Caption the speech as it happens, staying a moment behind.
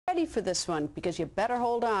ready for this one because you better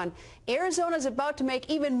hold on. Arizona is about to make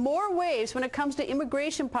even more waves when it comes to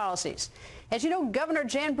immigration policies. As you know, Governor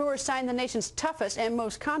Jan Brewer signed the nation's toughest and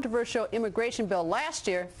most controversial immigration bill last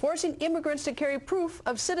year, forcing immigrants to carry proof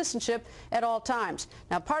of citizenship at all times.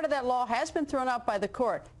 Now, part of that law has been thrown out by the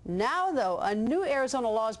court. Now, though, a new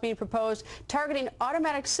Arizona law is being proposed targeting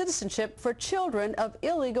automatic citizenship for children of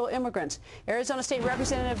illegal immigrants. Arizona State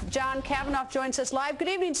Representative John Kavanagh joins us live. Good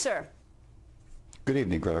evening, sir. Good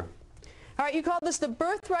evening, Greta. All right, you call this the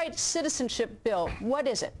Birthright Citizenship Bill. What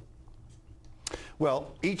is it?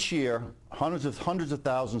 Well, each year, hundreds of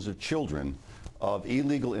thousands of children of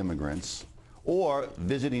illegal immigrants or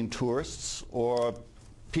visiting tourists or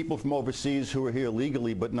people from overseas who are here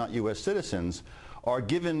legally but not U.S. citizens are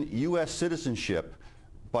given U.S. citizenship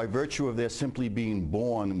by virtue of their simply being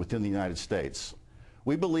born within the United States.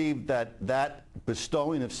 We believe that that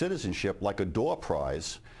bestowing of citizenship, like a door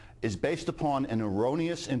prize, is based upon an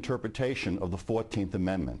erroneous interpretation of the 14th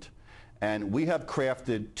Amendment. And we have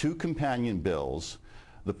crafted two companion bills,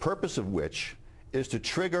 the purpose of which is to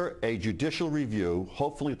trigger a judicial review,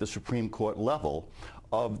 hopefully at the Supreme Court level,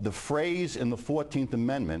 of the phrase in the 14th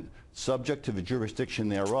Amendment, subject to the jurisdiction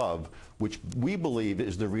thereof, which we believe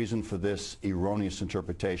is the reason for this erroneous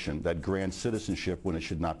interpretation that grants citizenship when it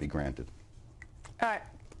should not be granted. All right.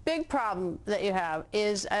 Big problem that you have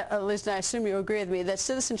is, at least I assume you agree with me, that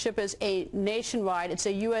citizenship is a nationwide, it's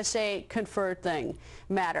a USA conferred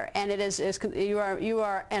matter, and it is you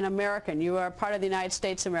are an American, you are part of the United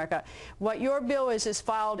States of America. What your bill is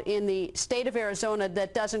filed in the state of Arizona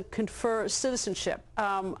that doesn't confer citizenship.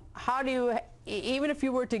 How do you, even if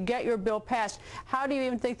you were to get your bill passed, how do you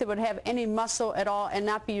even think that would have any muscle at all and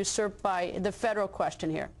not be usurped by the federal question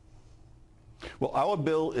here? Well, our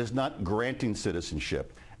bill is not granting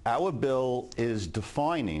citizenship. Our bill is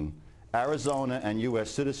defining Arizona and U.S.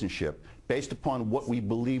 citizenship based upon what we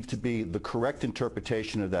believe to be the correct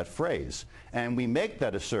interpretation of that phrase. And we make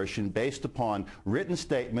that assertion based upon written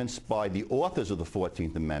statements by the authors of the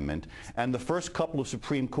 14th Amendment and the first couple of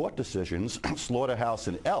Supreme Court decisions, Slaughterhouse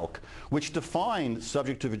and Elk, which defined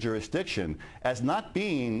subject to the jurisdiction as not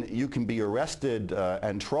being you can be arrested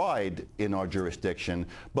and tried in our jurisdiction,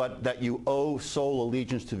 but that you owe sole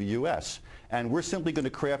allegiance to the U.S. And we're simply going to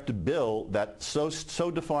craft a bill that so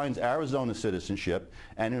defines Arizona citizenship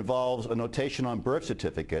and involves a notation on birth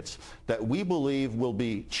certificates that we believe will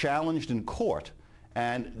be challenged in court.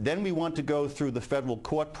 And then we want to go through the federal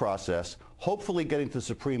court process, hopefully getting to the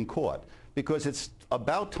Supreme Court, because it's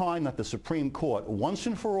about time that the Supreme Court, once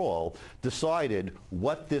and for all, decided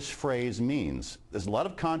what this phrase means. There's a lot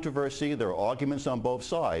of controversy, there are arguments on both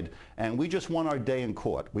sides, and we just want our day in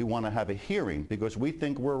court. We want to have a hearing because we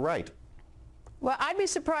think we're right. Well, I'd be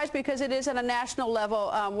surprised because it is at a national level,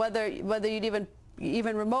 whether you'd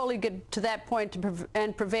even remotely get to that point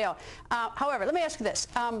and prevail. However, let me ask you this.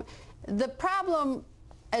 The problem,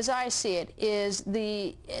 as I see it, is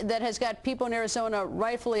that has got people in Arizona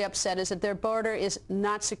rightfully upset is that their border is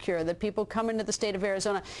not secure, that people come into the state of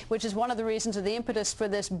Arizona, which is one of the reasons of the impetus for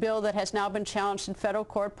this bill that has now been challenged in federal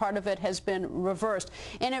court. Part of it has been reversed.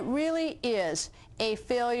 And it really is a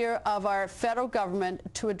failure of our federal government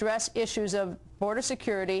to address issues of border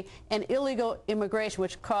security and illegal immigration,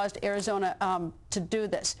 which caused Arizona to do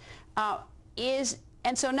this.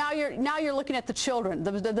 And so now you're looking at the children,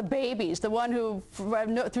 the babies, the one who,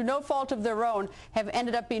 through no fault of their own, have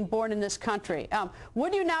ended up being born in this country.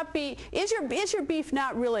 Would you not be? Is your beef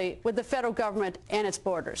not really with the federal government and its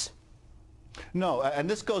borders? No, and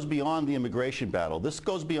this goes beyond the immigration battle. This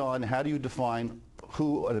goes beyond how do you define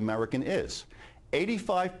who an American is.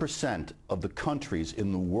 85% of the countries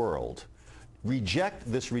in the world reject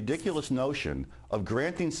this ridiculous notion of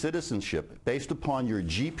granting citizenship based upon your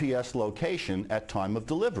GPS location at time of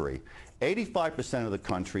delivery. 85% of the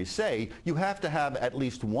countries say you have to have at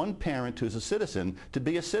least one parent who's a citizen to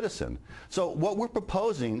be a citizen. So what we're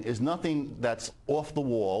proposing is nothing that's off the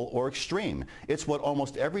wall or extreme. It's what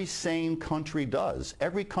almost every sane country does.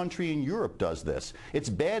 Every country in Europe does this. It's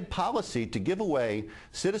bad policy to give away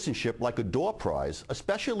citizenship like a door prize,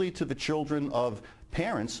 especially to the children of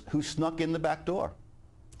parents who snuck in the back door.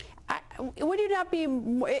 Would you not be,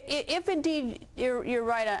 if indeed you're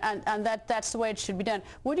right on that, that's the way it should be done,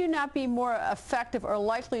 would you not be more effective or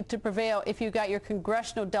likely to prevail if you got your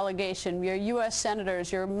congressional delegation, your U.S.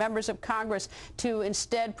 senators, your members of Congress to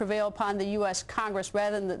instead prevail upon the U.S. Congress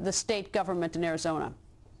rather than the state government in Arizona?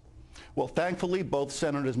 Well, thankfully, both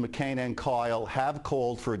Senators McCain and Kyle have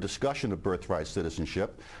called for a discussion of birthright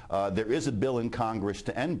citizenship. There is a bill in Congress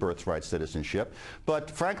to end birthright citizenship.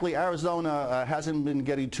 But frankly, Arizona hasn't been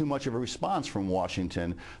getting too much of a response from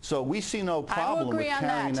Washington. So we see no problem with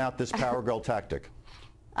carrying out this power girl tactic.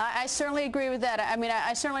 I certainly agree with that. I mean,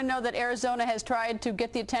 I certainly know that Arizona has tried to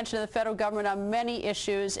get the attention of the federal government on many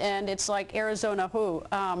issues, and it's like Arizona who.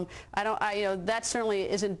 That certainly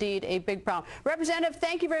is indeed a big problem. Representative,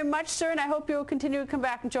 thank you very much, sir, and I hope you'll continue to come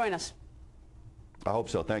back and join us. I hope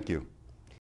so. Thank you.